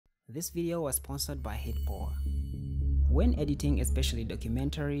This video was sponsored by HitPaw. When editing, especially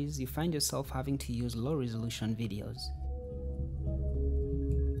documentaries, you find yourself having to use low-resolution videos.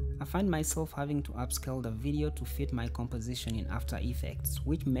 I find myself having to upscale the video to fit my composition in After Effects,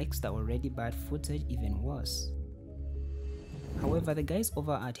 which makes the already bad footage even worse. However, the guys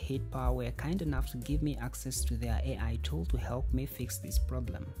over at HitPaw were kind enough to give me access to their AI tool to help me fix this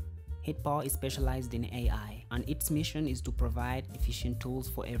problem. HitPaw is specialized in AI, and its mission is to provide efficient tools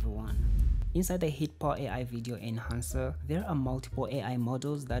for everyone. Inside the HitPaw AI Video Enhancer, there are multiple AI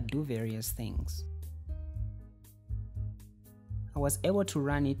models that do various things. I was able to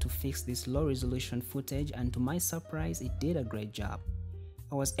run it to fix this low-resolution footage, and to my surprise, it did a great job.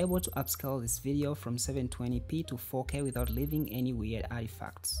 I was able to upscale this video from 720p to 4K without leaving any weird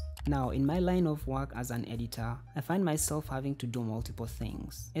artifacts. Now, in my line of work as an editor, I find myself having to do multiple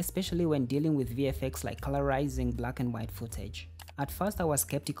things, especially when dealing with VFX like colorizing black and white footage. At first I was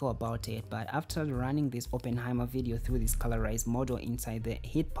skeptical about it, but after running this Oppenheimer video through this Colorize Model inside the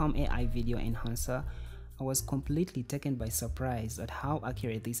HitPaw AI Video Enhancer, I was completely taken by surprise at how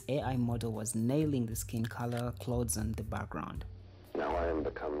accurate this AI model was nailing the skin color, clothes, and the background. Now I am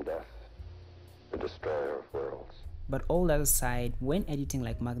become death, the destroyer of worlds. But all that aside, when editing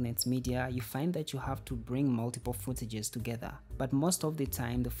like Magnets Media, you find that you have to bring multiple footages together. But most of the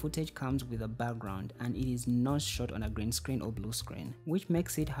time, the footage comes with a background and it is not shot on a green screen or blue screen, which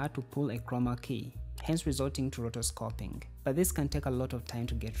makes it hard to pull a chroma key, hence resulting to rotoscoping. But this can take a lot of time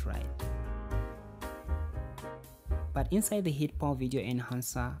to get right. But inside the HitPaw Video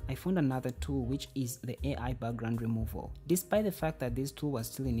Enhancer, I found another tool, which is the AI background removal. Despite the fact that this tool was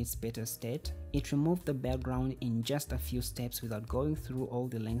still in its beta state, it removed the background in just a few steps without going through all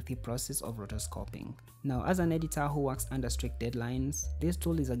the lengthy process of rotoscoping. Now, as an editor who works under strict deadlines, this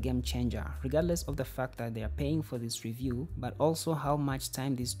tool is a game changer, regardless of the fact that they are paying for this review, but also how much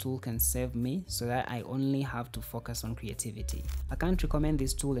time this tool can save me so that I only have to focus on creativity. I can't recommend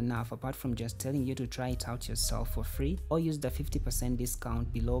this tool enough, apart from just telling you to try it out yourself for free, or use the 50%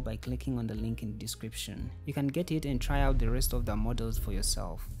 discount below by clicking on the link in the description. You can get it and try out the rest of the models for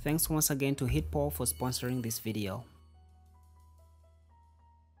yourself. Thanks once again to HitPaw for sponsoring this video.